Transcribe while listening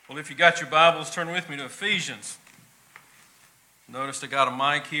Well, if you got your Bibles, turn with me to Ephesians. Notice I got a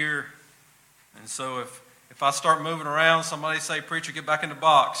mic here, and so if I start moving around, somebody say, "Preacher, get back in the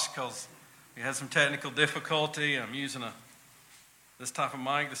box," because we had some technical difficulty. I'm using this type of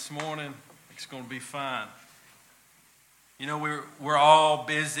mic this morning. It's going to be fine. You know, we're all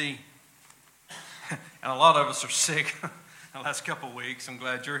busy, and a lot of us are sick the last couple of weeks. I'm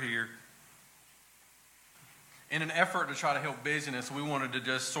glad you're here. In an effort to try to help busyness, we wanted to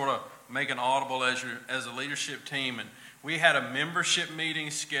just sort of make an audible as a leadership team. And we had a membership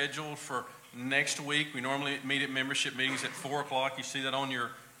meeting scheduled for next week. We normally meet at membership meetings at 4 o'clock. You see that on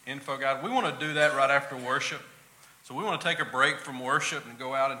your info guide. We want to do that right after worship. So we want to take a break from worship and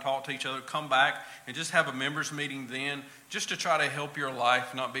go out and talk to each other, come back and just have a members meeting then, just to try to help your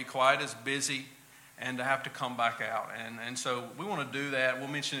life not be quite as busy and to have to come back out. And so we want to do that. We'll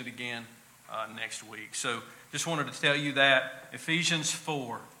mention it again next week. So just wanted to tell you that. Ephesians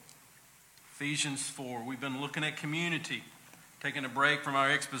 4. Ephesians 4. We've been looking at community, taking a break from our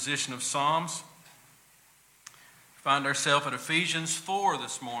exposition of Psalms. Find ourselves at Ephesians 4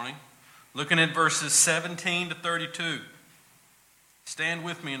 this morning, looking at verses 17 to 32. Stand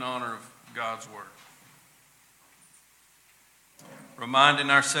with me in honor of God's Word. Reminding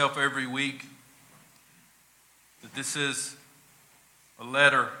ourselves every week that this is a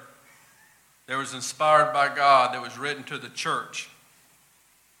letter that was inspired by God, that was written to the church.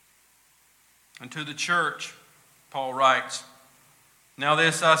 And to the church, Paul writes, "Now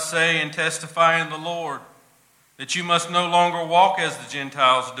this I say and testify in the Lord, that you must no longer walk as the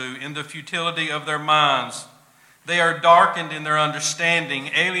Gentiles do, in the futility of their minds. They are darkened in their understanding,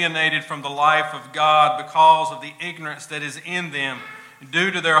 alienated from the life of God because of the ignorance that is in them,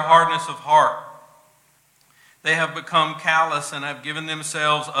 due to their hardness of heart. They have become callous and have given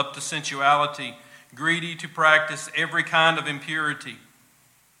themselves up to sensuality, greedy to practice every kind of impurity.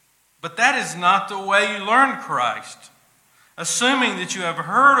 But that is not the way you learned Christ, assuming that you have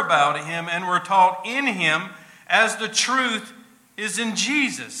heard about him and were taught in him as the truth is in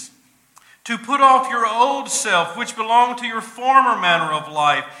Jesus. To put off your old self, which belonged to your former manner of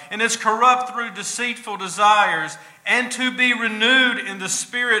life and is corrupt through deceitful desires, and to be renewed in the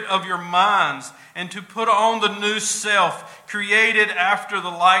spirit of your minds, and to put on the new self, created after the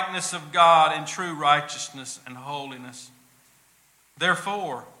likeness of God in true righteousness and holiness.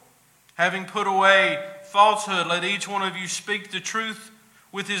 Therefore, having put away falsehood, let each one of you speak the truth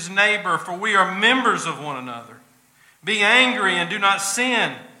with his neighbor, for we are members of one another. Be angry and do not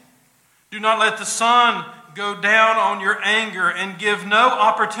sin. Do not let the sun go down on your anger, and give no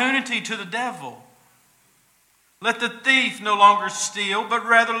opportunity to the devil. Let the thief no longer steal, but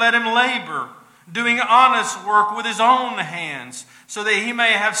rather let him labor, doing honest work with his own hands, so that he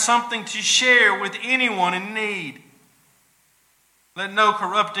may have something to share with anyone in need. Let no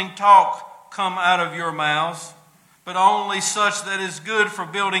corrupting talk come out of your mouths, but only such that is good for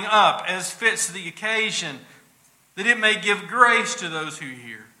building up, as fits the occasion, that it may give grace to those who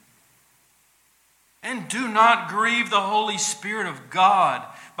hear. And do not grieve the Holy Spirit of God,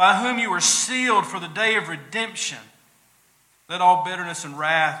 by whom you were sealed for the day of redemption. Let all bitterness and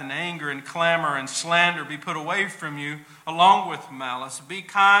wrath and anger and clamor and slander be put away from you, along with malice. Be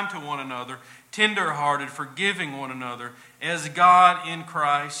kind to one another, tender-hearted, forgiving one another, as God in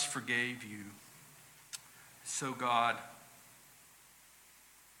Christ forgave you. So God,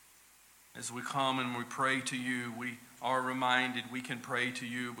 as we come and we pray to you, we are reminded we can pray to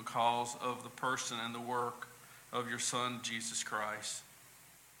you because of the person and the work of your Son, Jesus Christ.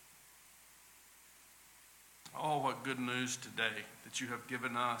 Oh, what good news today that you have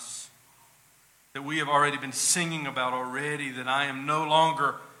given us, that we have already been singing about already, that I am no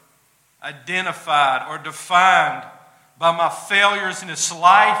longer identified or defined by my failures in this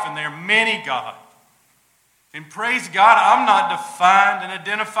life, and there are many, God. And praise God, I'm not defined and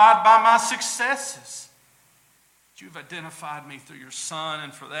identified by my successes. You've identified me through your Son,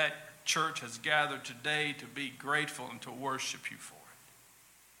 and for that, church has gathered today to be grateful and to worship you for it.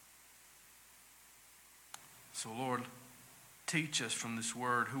 So, Lord, teach us from this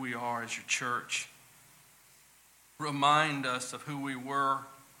word who we are as your church. Remind us of who we were.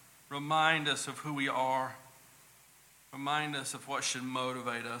 Remind us of who we are. Remind us of what should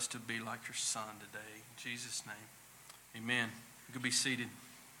motivate us to be like your Son today. In Jesus' name, amen. You can be seated.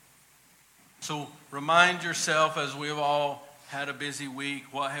 So remind yourself, as we have all had a busy week,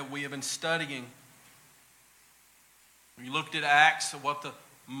 what have we been studying. We looked at Acts, what the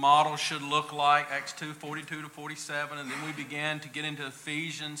model should look like, Acts 2, 42 to 47, and then we began to get into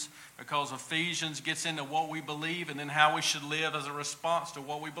Ephesians, because Ephesians gets into what we believe and then how we should live as a response to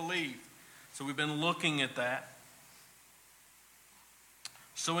what we believe. So we've been looking at that.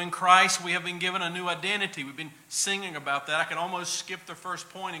 So in Christ we have been given a new identity. We've been singing about that. I can almost skip the first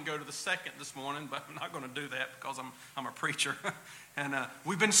point and go to the second this morning, but I'm not going to do that because I'm a preacher. And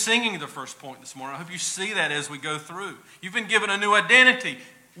we've been singing the first point this morning. I hope you see that as we go through. You've been given a new identity.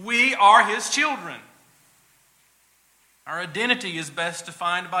 We are His children. Our identity is best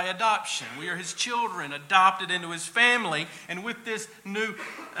defined by adoption. We are His children, adopted into His family. And with this new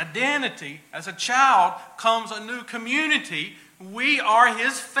identity, as a child, comes a new community. We are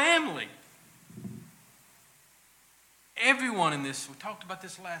His family. Everyone in this, we talked about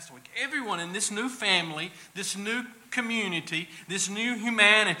this last week, everyone in this new family, this new community, this new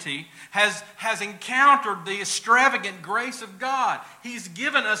humanity has encountered the extravagant grace of God. He's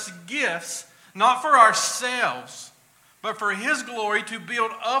given us gifts, not for ourselves, but for His glory, to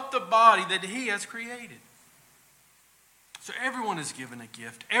build up the body that He has created. So everyone is given a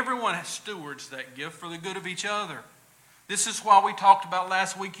gift. Everyone stewards that gift for the good of each other. This is why we talked about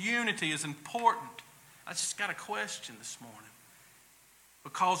last week, unity is important. I just got a question this morning.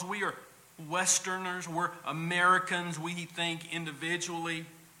 Because we are Westerners, we're Americans, we think individually.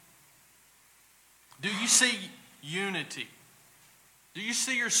 Do you see unity? Do you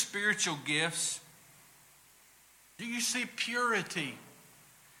see your spiritual gifts? Do you see purity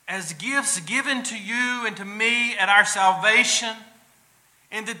as gifts given to you and to me at our salvation?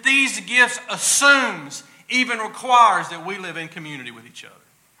 And that these gifts assumes, even requires, that we live in community with each other.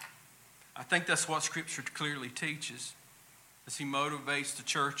 I think that's what Scripture clearly teaches as He motivates the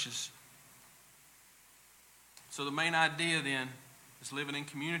churches. So the main idea then is living in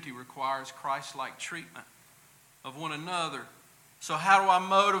community requires Christ-like treatment of one another. So how do I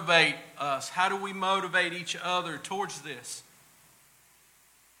motivate us? How do we motivate each other towards this?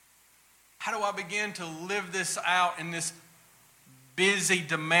 How do I begin to live this out in this busy,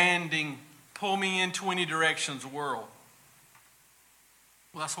 demanding, pull me in 20 directions world?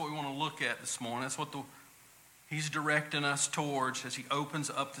 Well, that's what we want to look at this morning. That's what He's directing us towards as He opens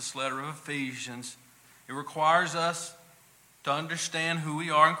up this letter of Ephesians. It requires us to understand who we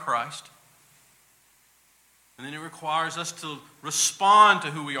are in Christ. And then it requires us to respond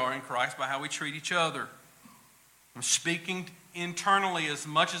to who we are in Christ by how we treat each other. I'm speaking internally as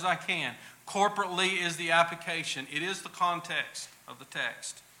much as I can. Corporately is the application. It is the context of the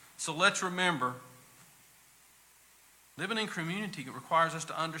text. So let's remember, living in community requires us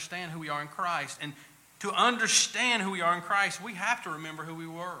to understand who we are in Christ. And to understand who we are in Christ, we have to remember who we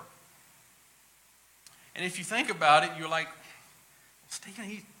were. And if you think about it, you're like,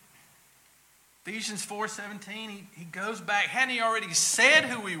 Stephen, Ephesians 4:17, he goes back. Hadn't he already said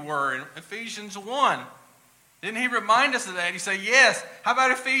who we were in Ephesians 1? Didn't he remind us of that? He said, yes. How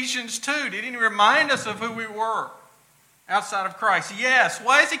about Ephesians 2? Didn't he remind us of who we were outside of Christ? Yes.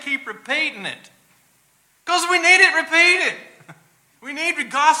 Why does he keep repeating it? Because we need it repeated. We need the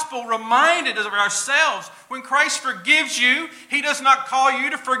gospel reminded of ourselves. When Christ forgives you, He does not call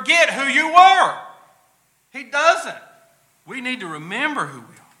you to forget who you were. He doesn't. We need to remember who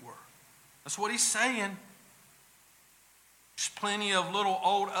we were. That's what He's saying. There's plenty of little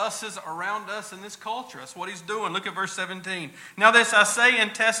old us's around us in this culture. That's what He's doing. Look at verse 17. Now this I say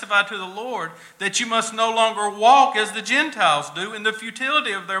and testify to the Lord, that you must no longer walk as the Gentiles do in the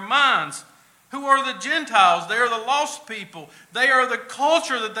futility of their minds. Who are the Gentiles? They are the lost people. They are the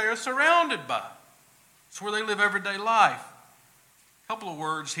culture that they are surrounded by. It's where they live everyday life. A couple of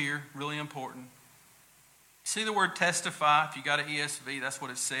words here, really important. See the word testify? If you got an ESV, that's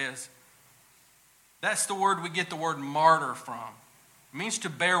what it says. That's the word we get the word martyr from. It means to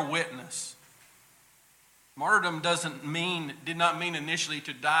bear witness. Martyrdom did not mean initially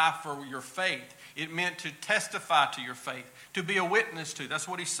to die for your faith. It meant to testify to your faith, to be a witness to. That's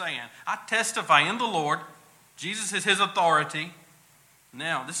what he's saying. I testify in the Lord. Jesus is His authority.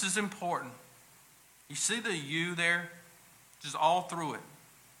 Now, this is important. You see the you there? Just all through it.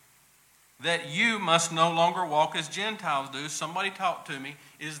 That you must no longer walk as Gentiles do. Somebody talk to me.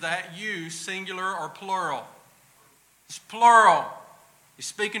 Is that you singular or plural? It's plural. He's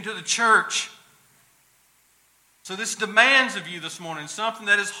speaking to the church. So this demands of you this morning something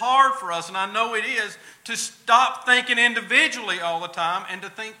that is hard for us, and I know it is, to stop thinking individually all the time and to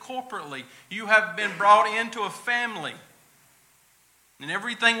think corporately. You have been brought into a family. And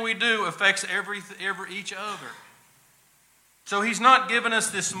everything we do affects each other. So He's not given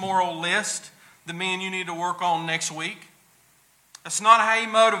us this moral list that me and you need to work on next week. That's not how He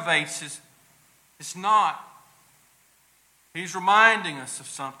motivates us. It's not. He's reminding us of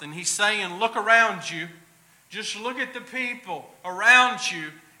something. He's saying, look around you. Just look at the people around you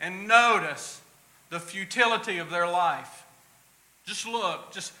and notice the futility of their life. Just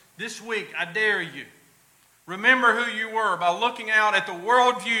look. Just this week, I dare you. Remember who you were by looking out at the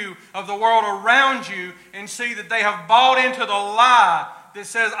worldview of the world around you and see that they have bought into the lie that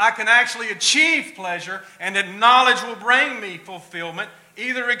says I can actually achieve pleasure and that knowledge will bring me fulfillment.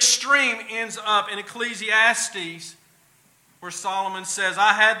 Either extreme ends up in Ecclesiastes, where Solomon says,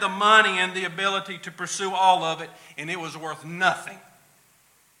 I had the money and the ability to pursue all of it, and it was worth nothing.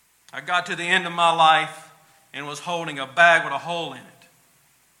 I got to the end of my life and was holding a bag with a hole in it.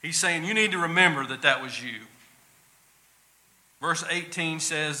 He's saying, you need to remember that that was you. Verse 18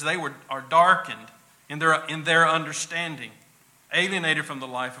 says, they are darkened in their understanding, alienated from the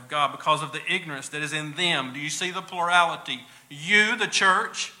life of God because of the ignorance that is in them. Do you see the plurality? You, the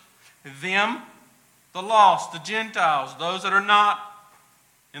church, them, the lost, the Gentiles, those that are not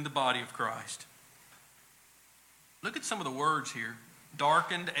in the body of Christ. Look at some of the words here.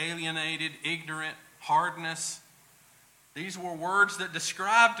 Darkened, alienated, ignorant, hardness. These were words that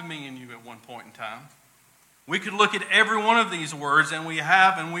described me and you at one point in time. We could look at every one of these words, and we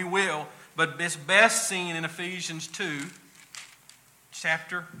have and we will, but it's best seen in Ephesians 2,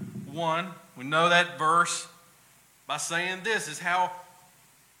 chapter 1. We know that verse by saying this is how,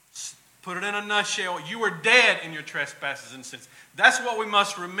 put it in a nutshell, you were dead in your trespasses and sins. That's what we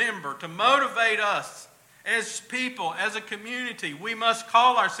must remember to motivate us as people, as a community. We must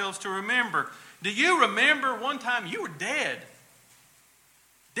call ourselves to remember. Do you remember one time you were dead?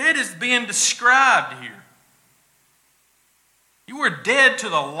 Dead is being described here. You were dead to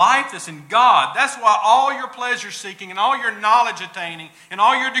the life that's in God. That's why all your pleasure seeking and all your knowledge attaining and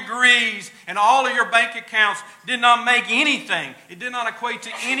all your degrees and all of your bank accounts did not make anything. It did not equate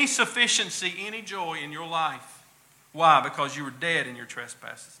to any sufficiency, any joy in your life. Why? Because you were dead in your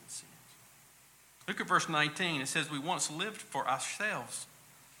trespasses and sins. Look at verse 19. It says, we once lived for ourselves.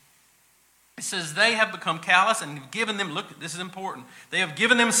 It says, they have become callous and given them, look, this is important, they have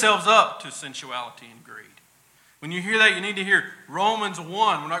given themselves up to sensuality and greed. When you hear that, you need to hear Romans 1.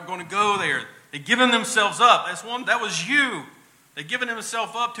 We're not going to go there. They've given themselves up. That was you. They've given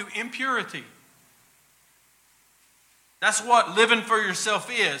themselves up to impurity. That's what living for yourself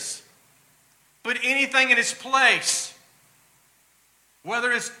is. Put anything in its place.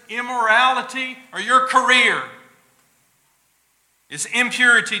 Whether it's immorality or your career. It's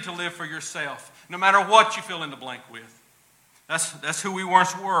impurity to live for yourself. No matter what you fill in the blank with. That's who we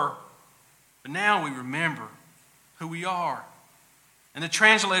once were. But now we remember who we are. And the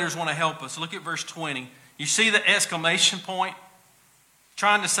translators want to help us. Look at verse 20. You see the exclamation point?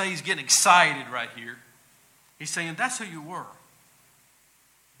 Trying to say he's getting excited right here. He's saying that's who you were.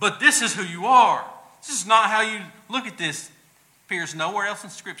 But this is who you are. This is not how you look at this. Appears nowhere else in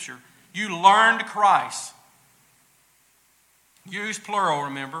Scripture. You learned Christ. Use plural,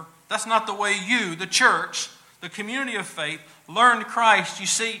 remember. That's not the way you, the church, the community of faith, learned Christ. You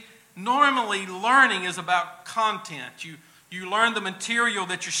see, normally, learning is about content. You learn the material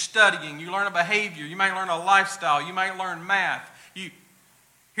that you're studying. You learn a behavior. You might learn a lifestyle. You might learn math.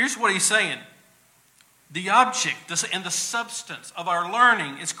 Here's what he's saying. The object and the substance of our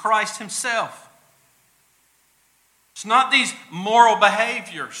learning is Christ himself. It's not these moral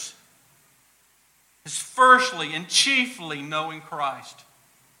behaviors. It's firstly and chiefly knowing Christ.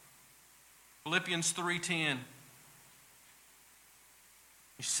 Philippians 3:10.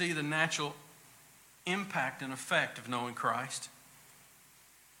 You see the natural impact and effect of knowing Christ.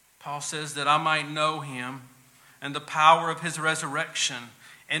 Paul says that I might know him and the power of his resurrection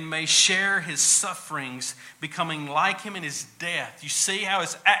and may share his sufferings, becoming like him in his death. You see how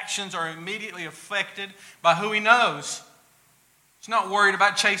his actions are immediately affected by who he knows. He's not worried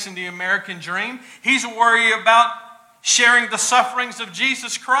about chasing the American dream. He's worried about sharing the sufferings of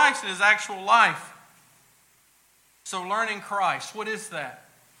Jesus Christ in his actual life. So learning Christ, what is that?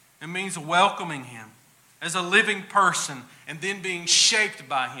 It means welcoming him as a living person and then being shaped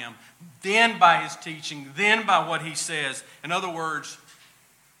by him, then by his teaching, then by what he says. In other words,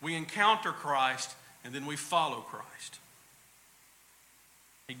 we encounter Christ and then we follow Christ.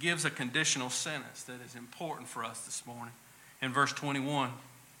 He gives a conditional sentence that is important for us this morning. In verse 21,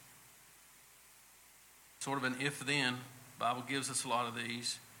 sort of an if-then, the Bible gives us a lot of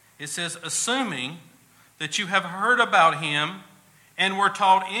these. It says, assuming that you have heard about him and were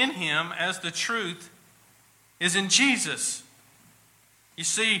taught in him as the truth is in Jesus. You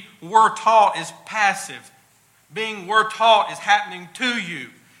see, were taught is passive. Being were taught is happening to you.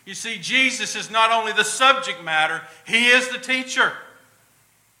 You see, Jesus is not only the subject matter, he is the teacher.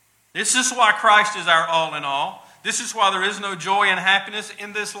 This is why Christ is our all in all. This is why there is no joy and happiness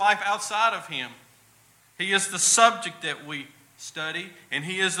in this life outside of him. He is the subject that we study, and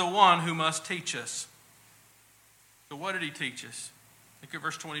he is the one who must teach us. So what did he teach us? Look at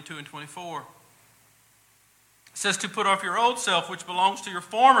verse 22 and 24. It says to put off your old self, which belongs to your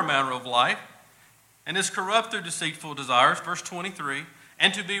former manner of life, and is corrupt through deceitful desires, verse 23,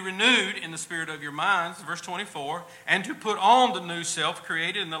 and to be renewed in the spirit of your minds, verse 24, and to put on the new self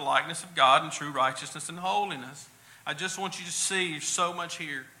created in the likeness of God in true righteousness and holiness. I just want you to see, there's so much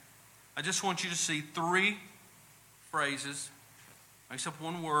here. I just want you to see 3 phrases, except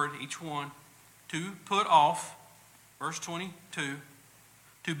one word, each one. To put off, verse 22.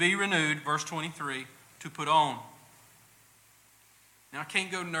 To be renewed, verse 23. To put on. Now, I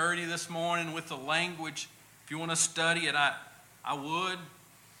can't go nerdy this morning with the language. If you want to study it, I would.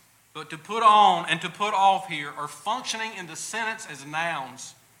 But to put on and to put off here are functioning in the sentence as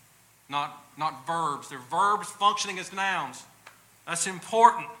nouns, not verbs. They're verbs functioning as nouns. That's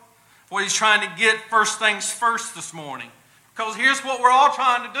important. What he's trying to get first things first this morning. Because here's what we're all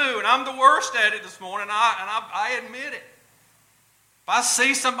trying to do, and I'm the worst at it this morning, and I admit it. If I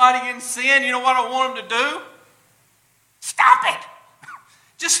see somebody in sin, you know what I want them to do? Stop it.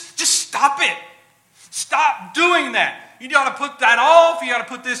 Just stop it. Stop doing that. You got to put that off. You got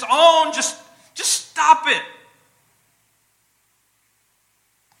to put this on. Just stop it.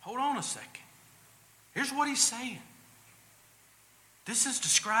 Hold on a second. Here's what he's saying. This is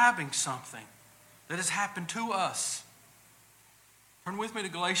describing something that has happened to us. Turn with me to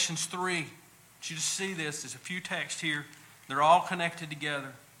Galatians 3. I want you to see this. There's a few texts here. They're all connected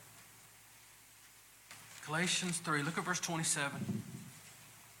together. Galatians 3. Look at verse 27.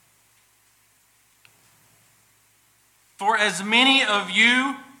 For as many of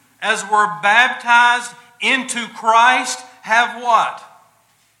you as were baptized into Christ have what?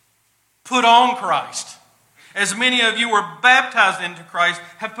 Put on Christ. As many of you were baptized into Christ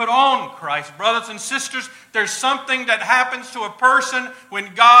have put on Christ. Brothers and sisters, there's something that happens to a person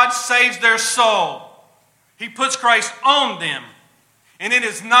when God saves their soul. He puts Christ on them. And it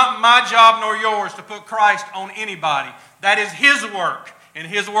is not my job nor yours to put Christ on anybody. That is His work and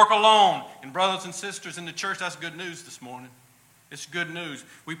His work alone. And brothers and sisters in the church, that's good news this morning. It's good news.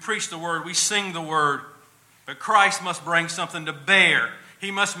 We preach the Word, we sing the Word. But Christ must bring something to bear. He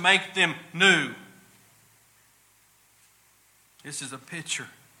must make them new. This is a picture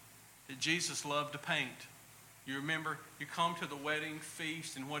that Jesus loved to paint. You remember, you come to the wedding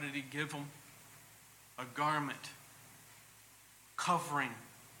feast, and what did He give them? A garment, covering.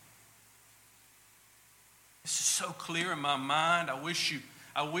 This is so clear in my mind. I wish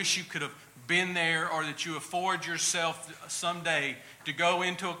you could have been there, or that you afford yourself someday to go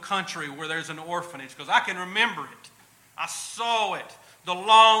into a country where there's an orphanage, because I can remember it. I saw it. The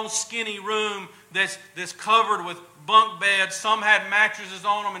long, skinny room that's covered with bunk beds. Some had mattresses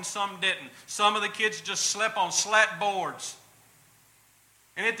on them and some didn't. Some of the kids just slept on slat boards.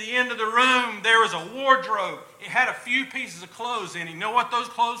 And at the end of the room, there was a wardrobe. It had a few pieces of clothes in it. You know what those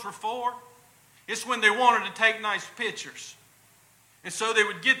clothes were for? It's when they wanted to take nice pictures. And so they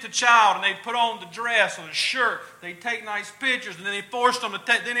would get the child and they'd put on the dress or the shirt. They'd take nice pictures, and then they forced them to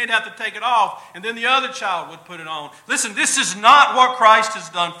then they'd have to take it off, and then the other child would put it on. Listen, this is not what Christ has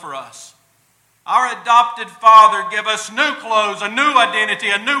done for us. Our adopted Father gave us new clothes, a new identity,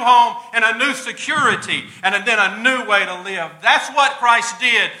 a new home, and a new security, and then a new way to live. That's what Christ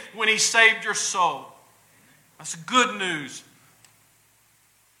did when He saved your soul. That's good news.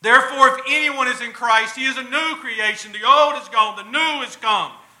 Therefore, if anyone is in Christ, he is a new creation. The old is gone, the new is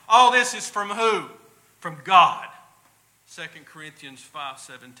come. All this is from who? From God. 2 Corinthians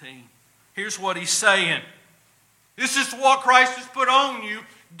 5:17. Here's what he's saying. This is what Christ has put on you.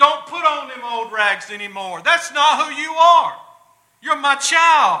 Don't put on them old rags anymore. That's not who you are. You're my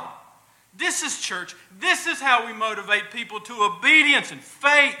child. This is church. This is how we motivate people to obedience and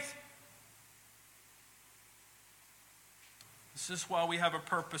faith. This is why we have a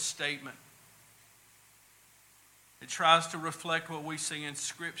purpose statement. It tries to reflect what we see in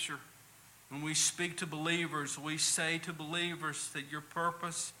Scripture. When we speak to believers, we say to believers that your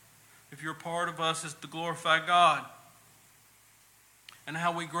purpose, if you're part of us, is to glorify God. And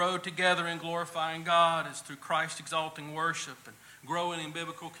how we grow together in glorifying God is through Christ exalting worship and growing in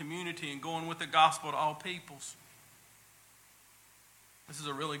biblical community and going with the gospel to all peoples. This is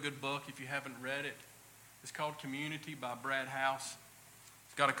a really good book if you haven't read it. It's called Community by Brad House.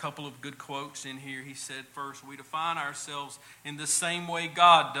 It's got a couple of good quotes in here. He said, first, we define ourselves in the same way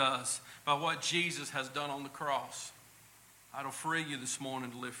God does, by what Jesus has done on the cross. That'll free you this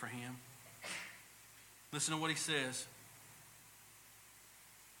morning to live for Him. Listen to what he says.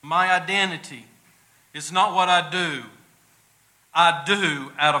 My identity is not what I do. I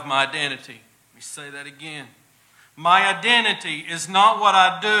do out of my identity. Let me say that again. My identity is not what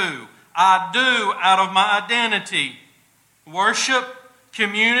I do. I do out of my identity. Worship,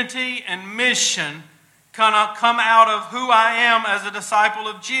 community, and mission come out of who I am as a disciple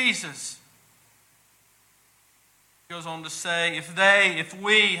of Jesus. He goes on to say, if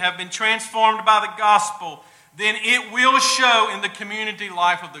we have been transformed by the gospel, then it will show in the community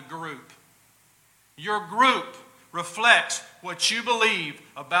life of the group. Your group reflects what you believe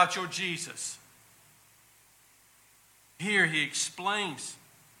about your Jesus. Here he explains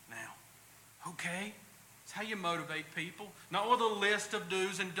now, okay, it's how you motivate people. Not with a list of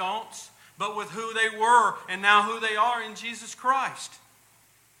do's and don'ts, but with who they were and now who they are in Jesus Christ.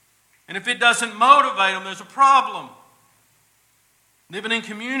 And if it doesn't motivate them, there's a problem. Living in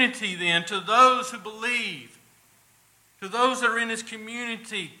community then, to those who believe, to those that are in this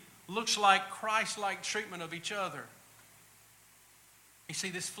community, looks like Christ-like treatment of each other. You see,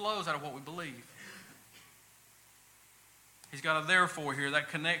 this flows out of what we believe. He's got a therefore here that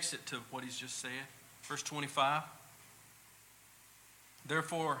connects it to what he's just said. Verse 25.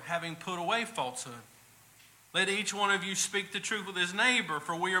 Therefore, having put away falsehood, let each one of you speak the truth with his neighbor,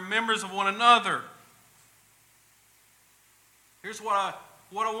 for we are members of one another. Here's what I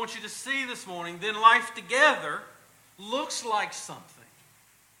want you to see this morning. Then life together looks like something.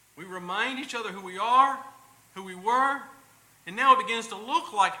 We remind each other who we are, who we were, and now it begins to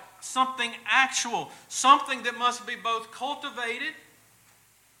look like something actual, something that must be both cultivated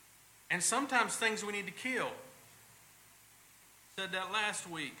and sometimes things we need to kill. I said that last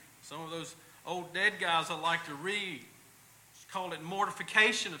week. Some of those old dead guys I like to read call it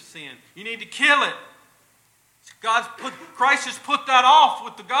mortification of sin. You need to kill it. Christ has put that off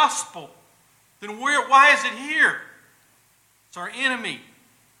with the gospel. Then why is it here? It's our enemy.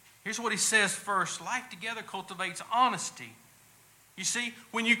 Here's what he says first. Life together cultivates honesty. You see,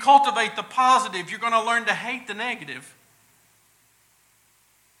 when you cultivate the positive, you're going to learn to hate the negative.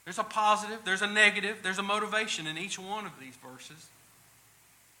 There's a positive, there's a negative, there's a motivation in each one of these verses.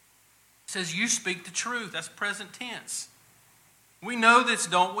 It says, you speak the truth. That's present tense. We know this,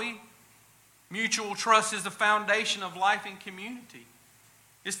 don't we? Mutual trust is the foundation of life in community.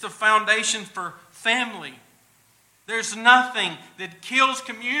 It's the foundation for family. There's nothing that kills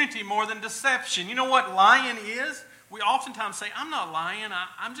community more than deception. You know what lying is? We oftentimes say, I'm not lying.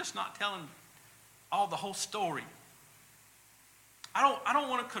 I'm just not telling the whole story. I don't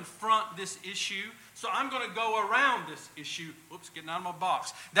want to confront this issue, so I'm going to go around this issue. Whoops, getting out of my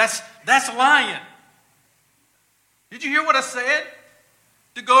box. That's lying. Did you hear what I said?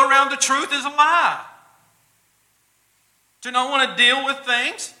 To go around the truth is a lie. To not want to deal with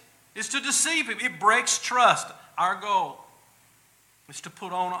things is to deceive him. It breaks trust. Our goal is to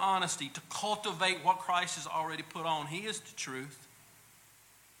put on honesty, to cultivate what Christ has already put on. He is the truth.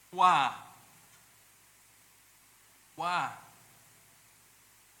 Why? Why?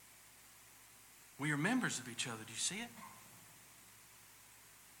 We are members of each other. Do you see it?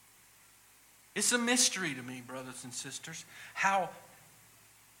 It's a mystery to me, brothers and sisters, how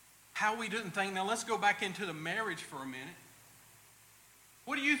we didn't think. Now let's go back into the marriage for a minute.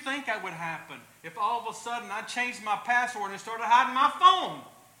 What do you think would happen if all of a sudden I changed my password and started hiding my phone?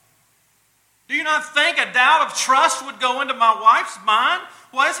 Do you not think a doubt of trust would go into my wife's mind?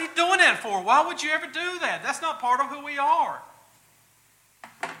 Why is he doing that for? Why would you ever do that? That's not part of who we are.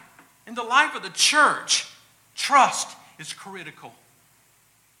 In the life of the church, trust is critical.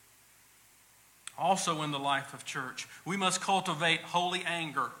 Also in the life of church, we must cultivate holy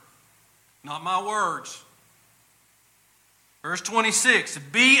anger. Not my words. Verse 26,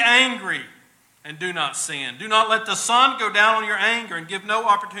 be angry and do not sin. Do not let the sun go down on your anger and give no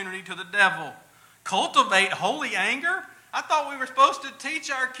opportunity to the devil. Cultivate holy anger? I thought we were supposed to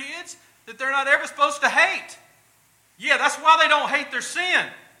teach our kids that they're not ever supposed to hate. Yeah, that's why they don't hate their sin,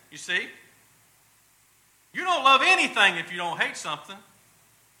 you see. You don't love anything if you don't hate something.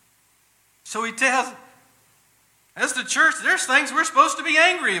 So he tells, as the church, there's things we're supposed to be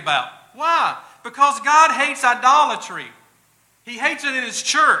angry about. Why? Because God hates idolatry. He hates it in His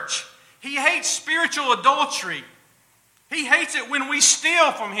church. He hates spiritual adultery. He hates it when we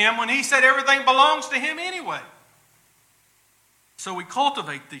steal from Him, when He said everything belongs to Him anyway. So we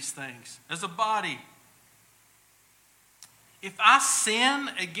cultivate these things as a body. If I sin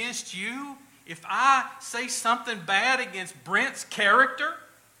against you, if I say something bad against Brent's character,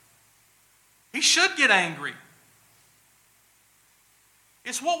 he should get angry.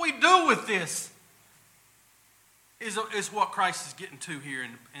 It's what we do with this is what Christ is getting to here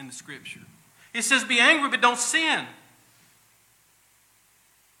in the Scripture. It says, be angry, but don't sin.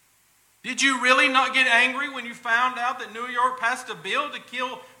 Did you really not get angry when you found out that New York passed a bill to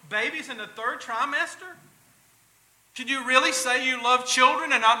kill babies in the 3rd trimester? Should you really say you love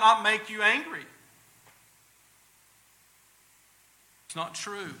children and not make you angry? It's not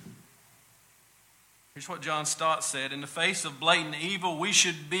true. Here's what John Stott said. In the face of blatant evil, we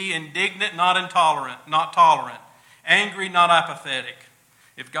should be indignant, not intolerant, not tolerant. Angry, not apathetic.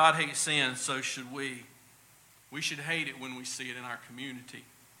 If God hates sin, so should we. We should hate it when we see it in our community.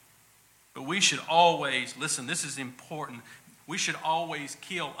 But we should always, listen, this is important, we should always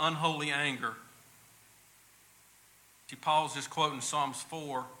kill unholy anger. See, Paul's just quoting Psalms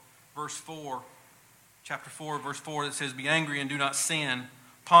 4, verse 4, chapter 4, verse 4, that says, be angry and do not sin.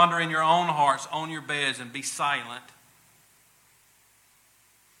 Ponder in your own hearts, on your beds, and be silent.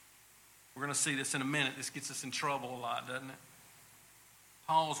 We're going to see this in a minute. This gets us in trouble a lot, doesn't it?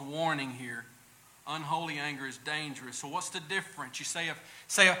 Paul's warning here. Unholy anger is dangerous. So what's the difference? You say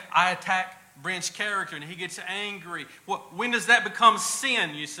I attack Brent's character and he gets angry. When does that become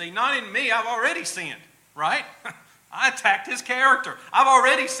sin, you see? Not in me. I've already sinned, right? I attacked his character. I've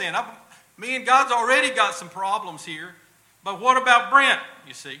already sinned. Me and God's already got some problems here. But what about Brent,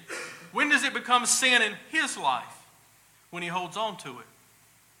 you see? When does it become sin in his life? When he holds on to it.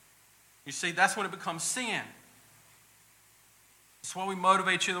 You see, that's when it becomes sin. That's why we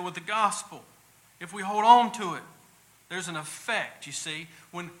motivate each other with the gospel. If we hold on to it, there's an effect, you see.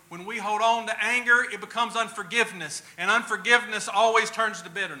 When we hold on to anger, it becomes unforgiveness. And unforgiveness always turns to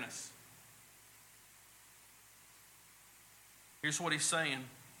bitterness. Here's what he's saying.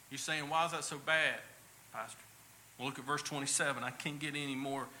 You're saying, why is that so bad, Pastor? Well, look at verse 27. I can't get any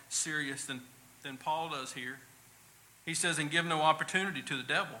more serious than Paul does here. He says, and give no opportunity to the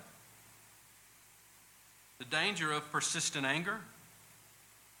devil. The danger of persistent anger,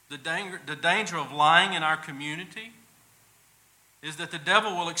 the danger of lying in our community is that the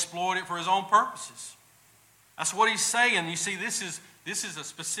devil will exploit it for his own purposes. That's what he's saying. You see, this is a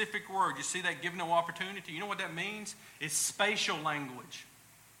specific word. You see that, give no opportunity? You know what that means? It's spatial language.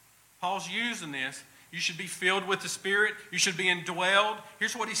 Paul's using this. You should be filled with the Spirit. You should be indwelled.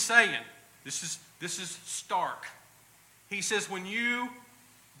 Here's what he's saying. This is stark. He says when you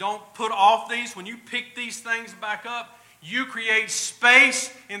don't put off these, when you pick these things back up, you create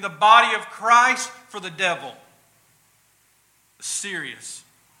space in the body of Christ for the devil. Serious.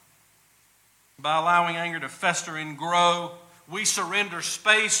 By allowing anger to fester and grow, we surrender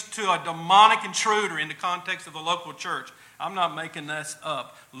space to a demonic intruder in the context of the local church. I'm not making this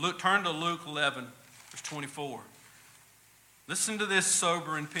up. Turn to Luke 11, verse 24. Listen to this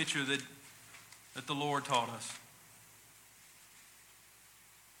sobering picture that the Lord taught us.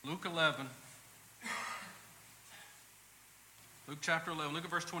 Luke 11. Luke chapter 11. Look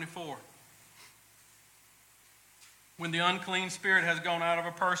at verse 24. When the unclean spirit has gone out of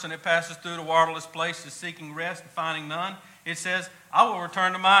a person, it passes through the waterless places, seeking rest and finding none. It says, I will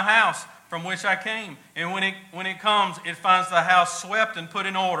return to my house from which I came. And when it comes, it finds the house swept and put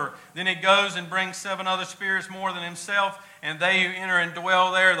in order. Then it goes and brings 7 other spirits more than himself, and they who enter and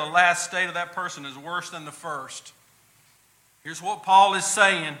dwell there, the last state of that person is worse than the first. Here's what Paul is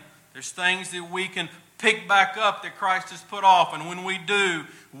saying. There's things that we can pick back up that Christ has put off. And when we do,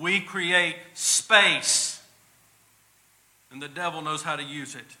 we create space. And the devil knows how to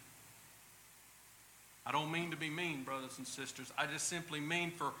use it. I don't mean to be mean, brothers and sisters. I just simply mean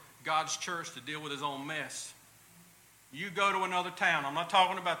for God's church to deal with his own mess. You go to another town. I'm not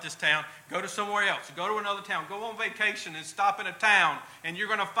talking about this town. Go to somewhere else. Go to another town. Go on vacation and stop in a town. And you're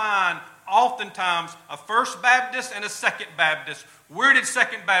going to find oftentimes a First Baptist and a Second Baptist. Where did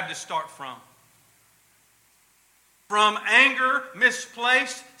Second Baptist start from? From anger,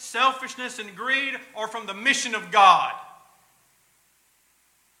 misplaced, selfishness, and greed, or from the mission of God?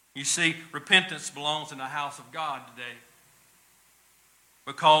 You see, repentance belongs in the house of God today.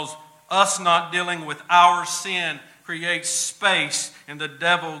 Because us not dealing with our sin creates space, and the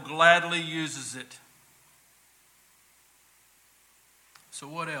devil gladly uses it. So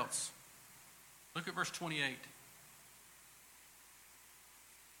what else? Look at verse 28.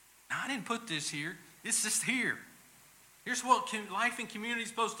 Now, I didn't put this here. It's just here. Here's what life in community is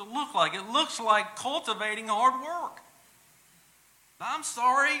supposed to look like. It looks like cultivating hard work. I'm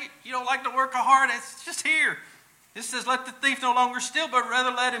sorry, you don't like to work hard. It's just here. It says, let the thief no longer steal, but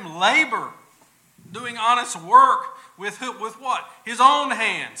rather let him labor, doing honest work with what? His own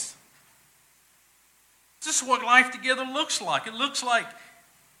hands. This is what life together looks like. It looks like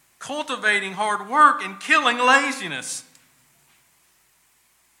cultivating hard work and killing laziness.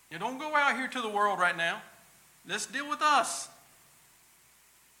 You don't go out here to the world right now. Let's deal with us.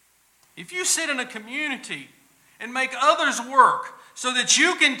 If you sit in a community and make others work so that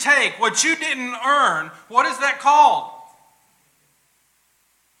you can take what you didn't earn, what is that called?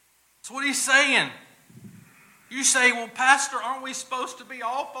 That's what he's saying. You say, well, Pastor, aren't we supposed to be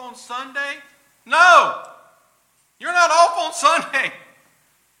off on Sunday? No, you're not off on Sunday.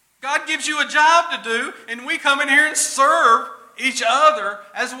 God gives you a job to do, and we come in here and serve each other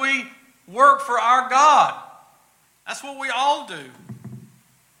as we work for our God. That's what we all do.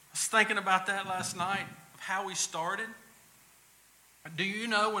 I was thinking about that last night, of how we started. Do you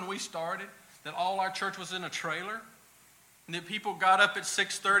know when we started that all our church was in a trailer? And that people got up at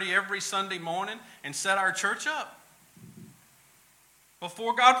 6:30 every Sunday morning and set our church up?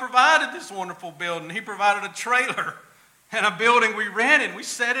 Before God provided this wonderful building, He provided a trailer and a building we rented. We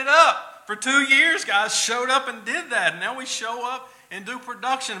set it up. For 2 years, guys showed up and did that. And now we show up and do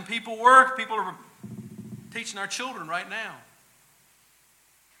production. And people work. People are teaching our children right now.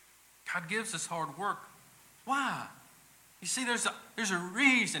 God gives us hard work. Why? You see, there's a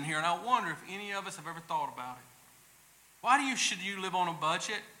reason here, and I wonder if any of us have ever thought about it. Why should you live on a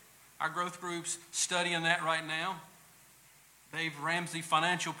budget? Our growth group's studying that right now. Dave Ramsey,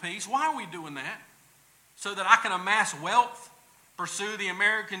 Financial Peace. Why are we doing that? So that I can amass wealth, pursue the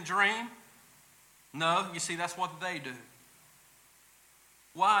American dream? No, you see, that's what they do.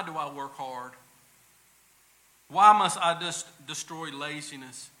 Why do I work hard? Why must I just destroy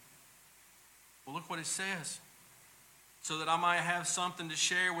laziness? Well, look what it says. So that I might have something to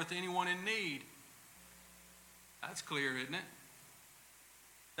share with anyone in need. That's clear, isn't it?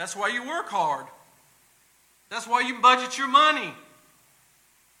 That's why you work hard. That's why you budget your money.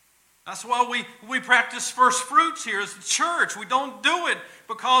 That's why we practice first fruits here as a church. We don't do it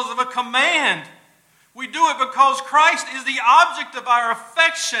because of a command. We do it because Christ is the object of our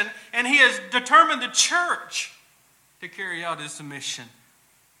affection, and He has determined the church to carry out His mission.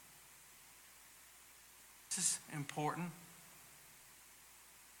 This is important.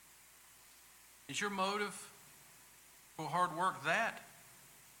 Is your motive for hard work that?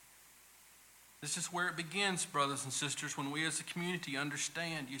 This is where it begins, brothers and sisters, when we as a community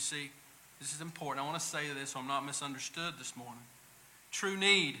understand. You see, this is important. I want to say this so I'm not misunderstood this morning. True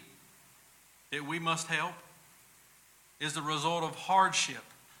need that we must help is the result of hardship,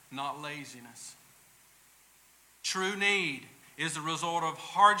 not laziness. True need is the result of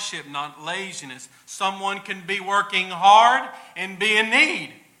hardship, not laziness. Someone can be working hard and be in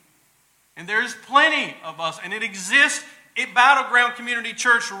need. And there's plenty of us, and it exists at Battleground Community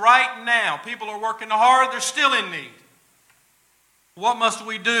Church right now. People are working hard, they're still in need. What must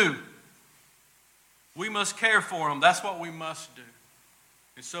we do? We must care for them. That's what we must do.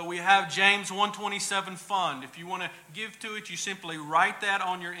 And so we have James 1:27 fund. If you want to give to it, you simply write that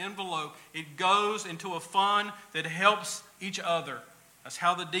on your envelope. It goes into a fund that helps each other. That's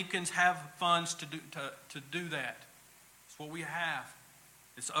how the deacons have funds to do that. It's what we have.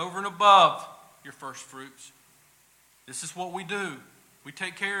 It's over and above your first fruits. This is what we do. We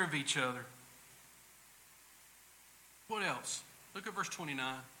take care of each other. What else? Look at verse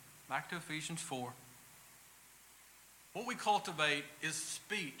 29. Back to Ephesians 4. What we cultivate is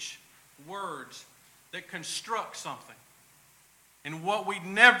speech, words that construct something. And what we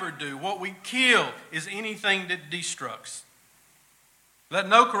never do, what we kill, is anything that destructs. Let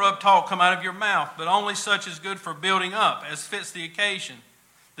no corrupt talk come out of your mouth, but only such as good for building up, as fits the occasion,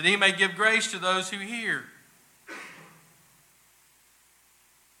 that He may give grace to those who hear.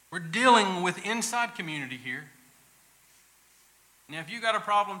 We're dealing with inside community here. Now, if you got a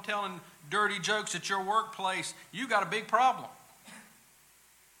problem telling dirty jokes at your workplace, you got a big problem.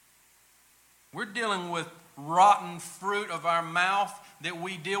 We're dealing with rotten fruit of our mouth that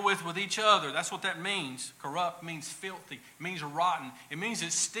we deal with each other. That's what that means. Corrupt means filthy. It means rotten. It means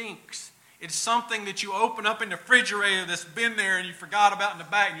it stinks. It's something that you open up in the refrigerator that's been there and you forgot about in the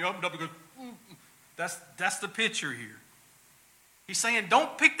back, and you open it up and go, That's the picture here. He's saying,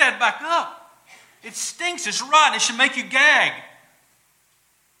 don't pick that back up. It stinks. It's rotten. It should make you gag.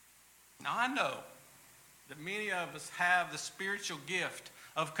 Now, I know that many of us have the spiritual gift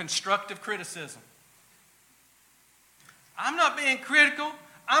of constructive criticism. I'm not being critical.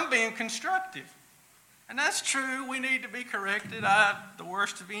 I'm being constructive. And that's true. We need to be corrected. I'm the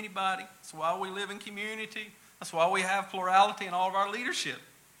worst of anybody. That's why we live in community. That's why we have plurality in all of our leadership.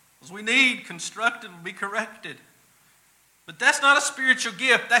 Because we need constructive to be corrected. But that's not a spiritual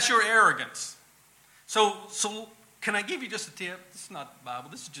gift. That's your arrogance. So can I give you just a tip? This is not the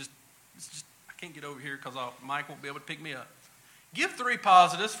Bible. This is just I can't get over here because Mike won't be able to pick me up. Give 3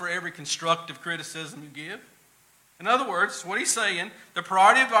 positives for every constructive criticism you give. In other words, what he's saying, the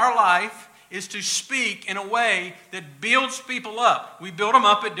priority of our life is to speak in a way that builds people up. We build them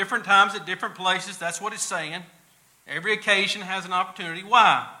up at different times, at different places. That's what it's saying. Every occasion has an opportunity.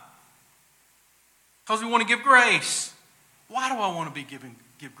 Why? Because we want to give grace. Why do I want to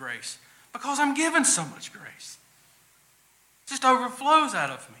give grace? Because I'm given so much grace. It just overflows out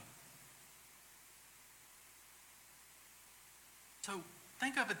of me. So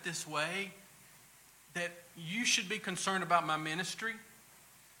think of it this way, that you should be concerned about my ministry,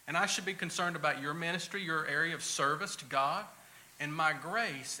 and I should be concerned about your ministry, your area of service to God, and my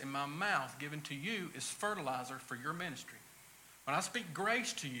grace in my mouth given to you is fertilizer for your ministry. When I speak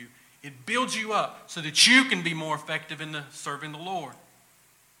grace to you, it builds you up so that you can be more effective in serving the Lord.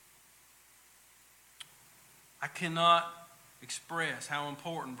 I cannot express how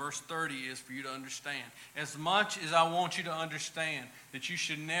important verse 30 is for you to understand. As much as I want you to understand that we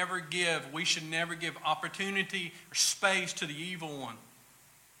should never give opportunity or space to the evil one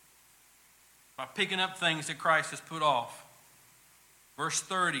by picking up things that Christ has put off. Verse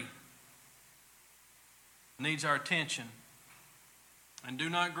 30 needs our attention. And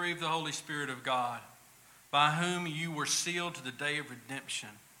do not grieve the Holy Spirit of God, by whom you were sealed to the day of redemption.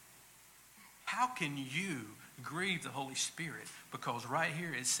 How can you grieve the Holy Spirit? Because right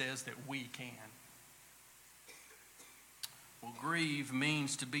here it says that we can. Well, grieve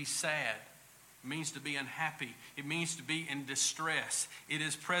means to be sad. It means to be unhappy. It means to be in distress. It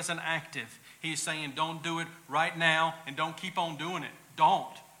is present active. He is saying don't do it right now and don't keep on doing it. Don't.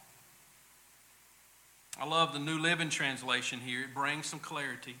 I love the New Living Translation here. It brings some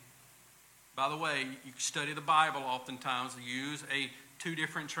clarity. By the way, you study the Bible oftentimes. They use two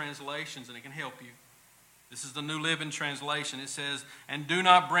different translations and it can help you. This is the New Living Translation. It says, and do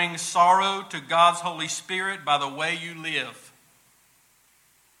not bring sorrow to God's Holy Spirit by the way you live.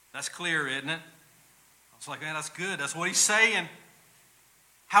 That's clear, isn't it? I was like, man, that's good. That's what he's saying.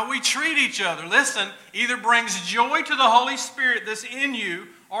 How we treat each other, listen, either brings joy to the Holy Spirit that's in you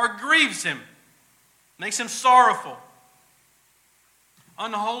or grieves him. Makes him sorrowful.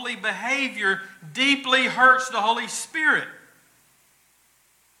 Unholy behavior deeply hurts the Holy Spirit.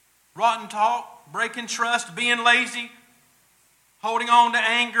 Rotten talk, breaking trust, being lazy, holding on to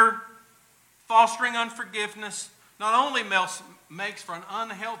anger, fostering unforgiveness, not only makes for an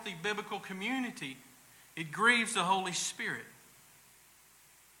unhealthy biblical community, it grieves the Holy Spirit.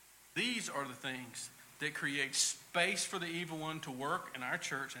 These are the things that create space for the evil one to work in our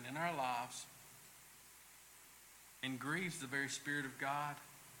church and in our lives, and grieves the very Spirit of God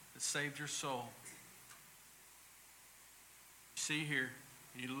that saved your soul. You see here,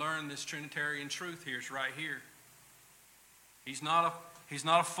 you learn this Trinitarian truth here. It's right here. He's not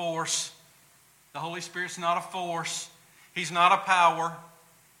a force. The Holy Spirit's not a force. He's not a power.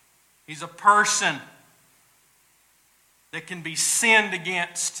 He's a person that can be sinned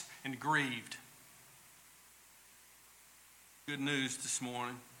against and grieved. Good news this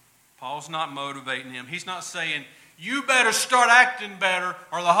morning. Paul's not motivating him. He's not saying, you better start acting better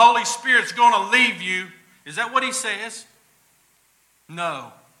or the Holy Spirit's going to leave you. Is that what he says?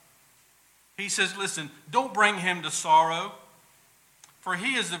 No. He says, listen, don't bring him to sorrow, for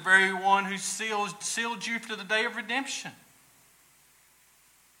he is the very one who sealed you to the day of redemption.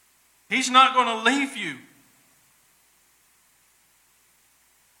 He's not going to leave you.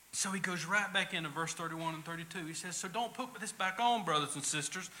 So he goes right back into verse 31 and 32. He says, so don't put this back on, brothers and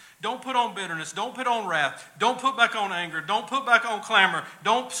sisters. Don't put on bitterness. Don't put on wrath. Don't put back on anger. Don't put back on clamor.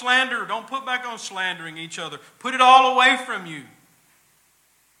 Don't slander. Don't put back on slandering each other. Put it all away from you.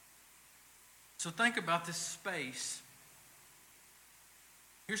 So think about this space.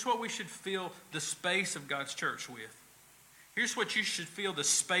 Here's what we should fill the space of God's church with. Here's what you should fill the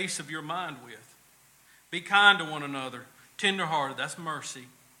space of your mind with. Be kind to one another. Tenderhearted, that's mercy.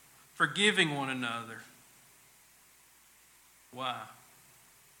 Forgiving one another. Why?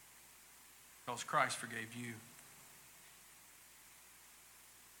 Because Christ forgave you.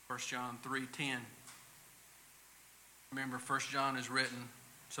 1 John 3:10. Remember, 1 John is written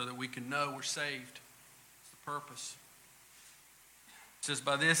so that we can know we're saved. It's the purpose. It says,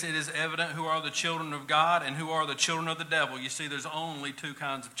 by this it is evident who are the children of God and who are the children of the devil. You see, there's only two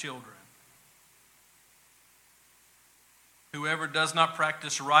kinds of children. Whoever does not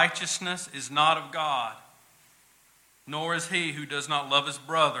practice righteousness is not of God, nor is he who does not love his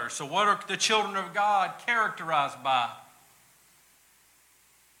brother. So what are the children of God characterized by?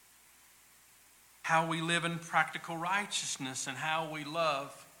 How we live in practical righteousness and how we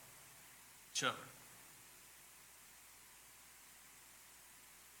love each other.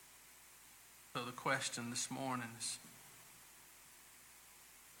 So the question this morning is,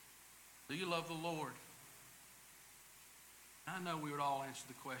 do you love the Lord? I know we would all answer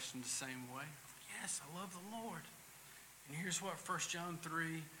the question the same way. Yes, I love the Lord. And here's what 1 John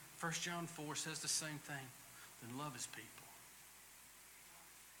 3, 1 John 4 says the same thing. Then love his people.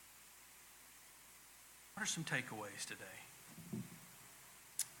 What are some takeaways today?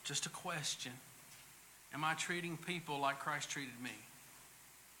 Just a question. Am I treating people like Christ treated me?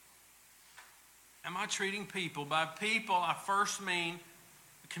 Am I treating people? By people, I first mean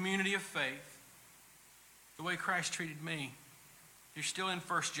community of faith, the way Christ treated me. If you're still in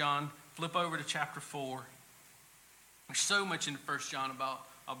 1 John, flip over to chapter 4. There's so much in 1 John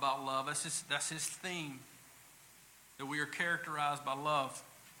about love. That's his theme, that we are characterized by love.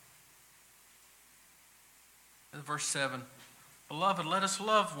 Verse 7, Beloved, let us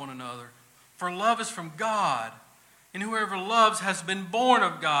love one another, for love is from God, and whoever loves has been born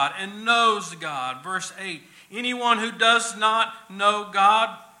of God and knows God. Verse 8, anyone who does not know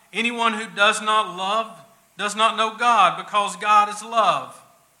God, anyone who does not love, does not know God, because God is love.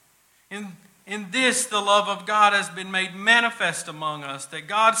 In this the love of God has been made manifest among us, that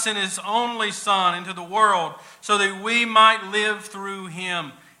God sent His only Son into the world so that we might live through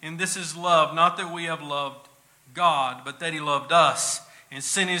Him. And this is love, not that we have loved God, but that He loved us and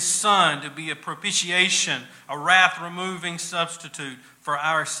sent His Son to be a propitiation, a wrath-removing substitute for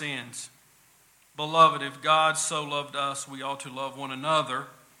our sins. Beloved, if God so loved us, we ought to love one another.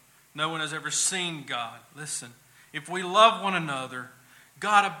 No one has ever seen God. Listen, if we love one another,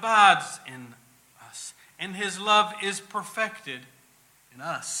 God abides in us, and His love is perfected in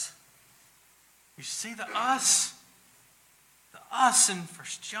us. You see the us? The us in 1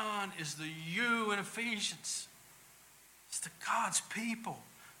 John is the you in Ephesians. It's the God's people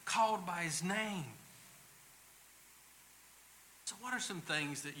called by His name. So what are some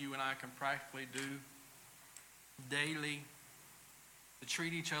things that you and I can practically do daily to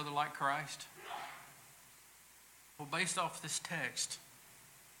treat each other like Christ? Well, based off this text,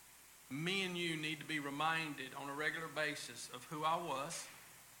 me and you need to be reminded on a regular basis of who I was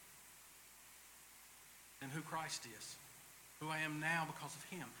and who Christ is, who I am now because of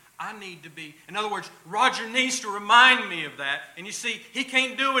Him. I need to be, in other words, Roger needs to remind me of that. And you see, he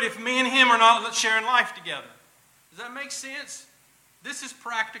can't do it if me and him are not sharing life together. Does that make sense? This is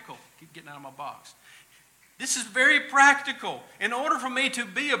practical. Keep getting out of my box. This is very practical. In order for me to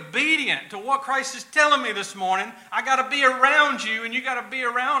be obedient to what Christ is telling me this morning, I got to be around you and you got to be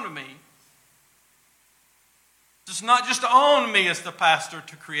around me. It's not just on me as the pastor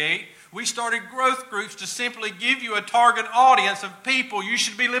to create. We started growth groups to simply give you a target audience of people you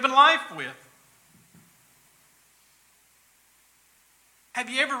should be living life with. Have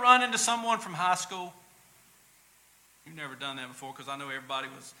you ever run into someone from high school? You've never done that before, because I know everybody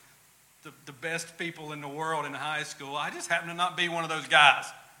was the best people in the world in high school. I just happen to not be one of those guys.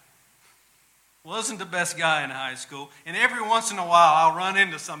 Wasn't the best guy in high school. And every once in a while I'll run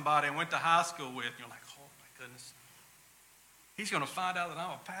into somebody I went to high school with. You're like, oh my goodness. He's going to find out that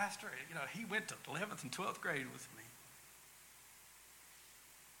I'm a pastor. You know, he went to 11th and 12th grade with me.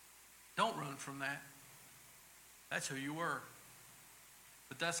 Don't run from that. That's who you were.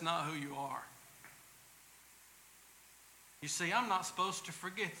 But that's not who you are. You see, I'm not supposed to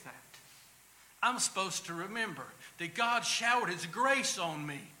forget that. I'm supposed to remember that God showered His grace on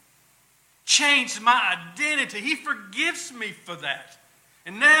me. Changed my identity. He forgives me for that.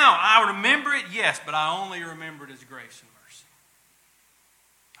 And now I remember it, yes, but I only remember it as grace and mercy.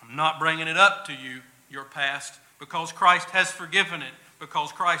 I'm not bringing it up to you, your past, because Christ has forgiven it,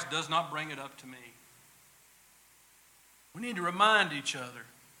 because Christ does not bring it up to me. We need to remind each other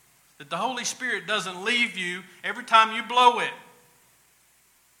that the Holy Spirit doesn't leave you every time you blow it.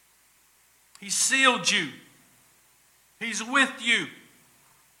 He sealed you. He's with you.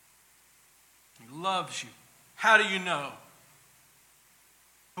 He loves you. How do you know?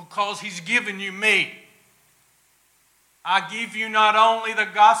 Because He's given you me. I give you not only the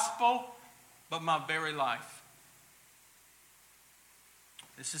gospel, but my very life.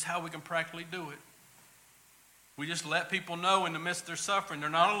 This is how we can practically do it. We just let people know in the midst of their suffering they're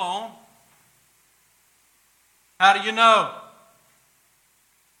not alone. How do you know?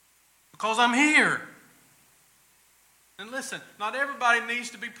 Because I'm here. And listen, not everybody needs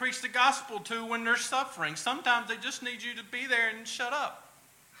to be preached the gospel to when they're suffering. Sometimes they just need you to be there and shut up.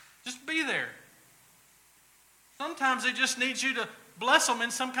 Just be there. Sometimes they just need you to bless them in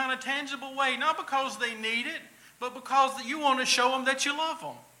some kind of tangible way. Not because they need it, but because you want to show them that you love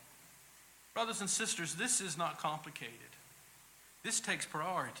them. Brothers and sisters, this is not complicated. This takes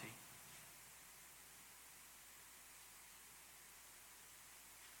priority.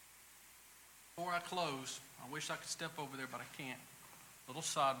 Before I close, I wish I could step over there, but I can't. Little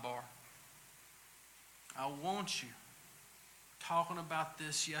sidebar. I want you, talking about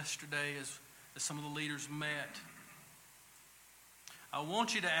this yesterday as some of the leaders met, I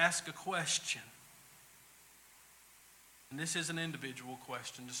want you to ask a question. And this is an individual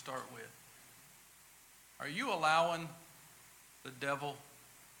question to start with. Are you allowing the devil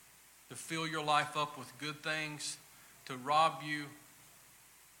to fill your life up with good things, to rob you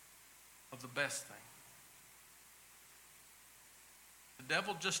of the best thing? The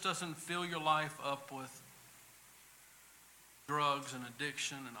devil just doesn't fill your life up with drugs and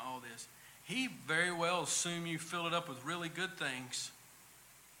addiction and all this. He very well assume you fill it up with really good things.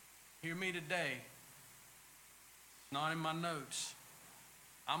 Hear me today. It's not in my notes.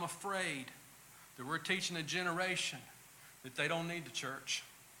 I'm afraid that we're teaching a generation that they don't need the church.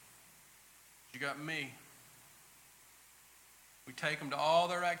 You got me. We take them to all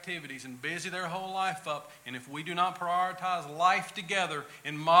their activities and busy their whole life up. And if we do not prioritize life together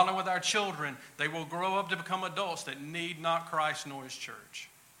and model with our children, they will grow up to become adults that need not Christ nor His church.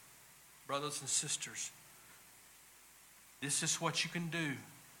 Brothers and sisters, this is what you can do.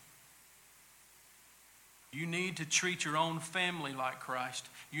 You need to treat your own family like Christ.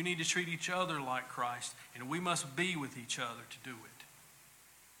 You need to treat each other like Christ. And we must be with each other to do it.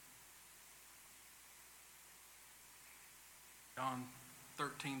 John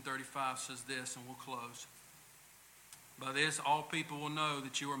 13:35 says this, and we'll close. By this, all people will know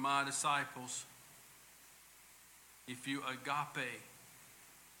that you are my disciples. If you have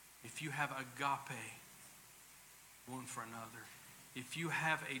agape one for another. If you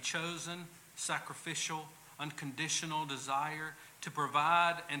have a chosen, sacrificial, unconditional desire to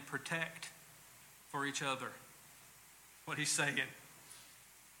provide and protect for each other. What he's saying.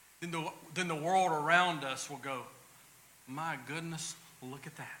 Then the world around us will go, my goodness, look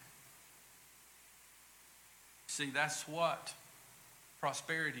at that. See, that's what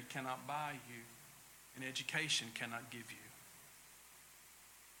prosperity cannot buy you and education cannot give you.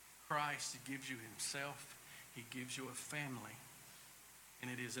 Christ gives you Himself. He gives you a family.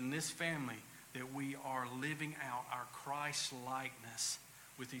 And it is in this family that we are living out our Christ-likeness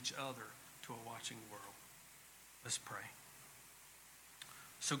with each other to a watching world. Let's pray.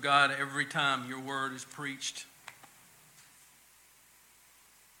 So God, every time your word is preached,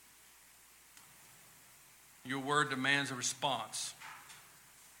 your word demands a response.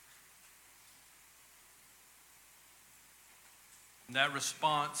 And that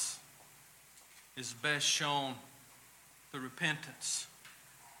response is best shown through repentance.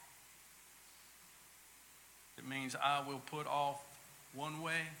 It means I will put off one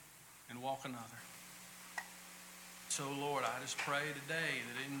way and walk another. So, Lord, I just pray today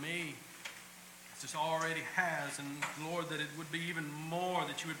that in me, as this already has, and Lord, that it would be even more,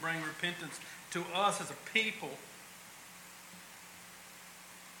 that you would bring repentance to us as a people.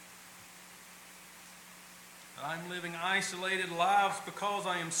 That I'm living isolated lives because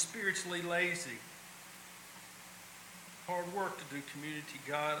I am spiritually lazy. Hard work to do community,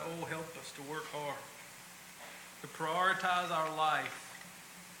 God. Oh, help us to work hard. To prioritize our life.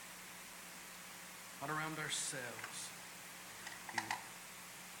 Not around ourselves. And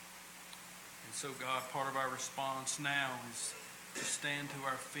so, God, part of our response now is to stand to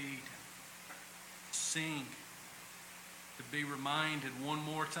our feet, sing, to be reminded one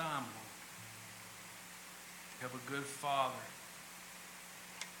more time, Lord. You have a good Father,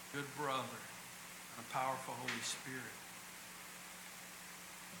 good brother, and a powerful Holy Spirit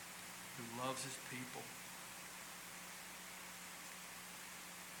who loves His people.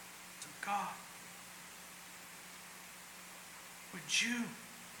 So, God, would you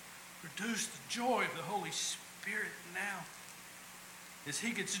produce the joy of the Holy Spirit now as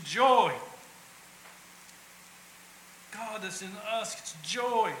He gets joy? God that's in us gets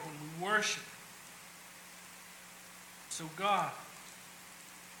joy when we worship. So God,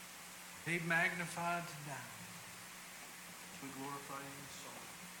 be magnified tonight. We glorify You in song.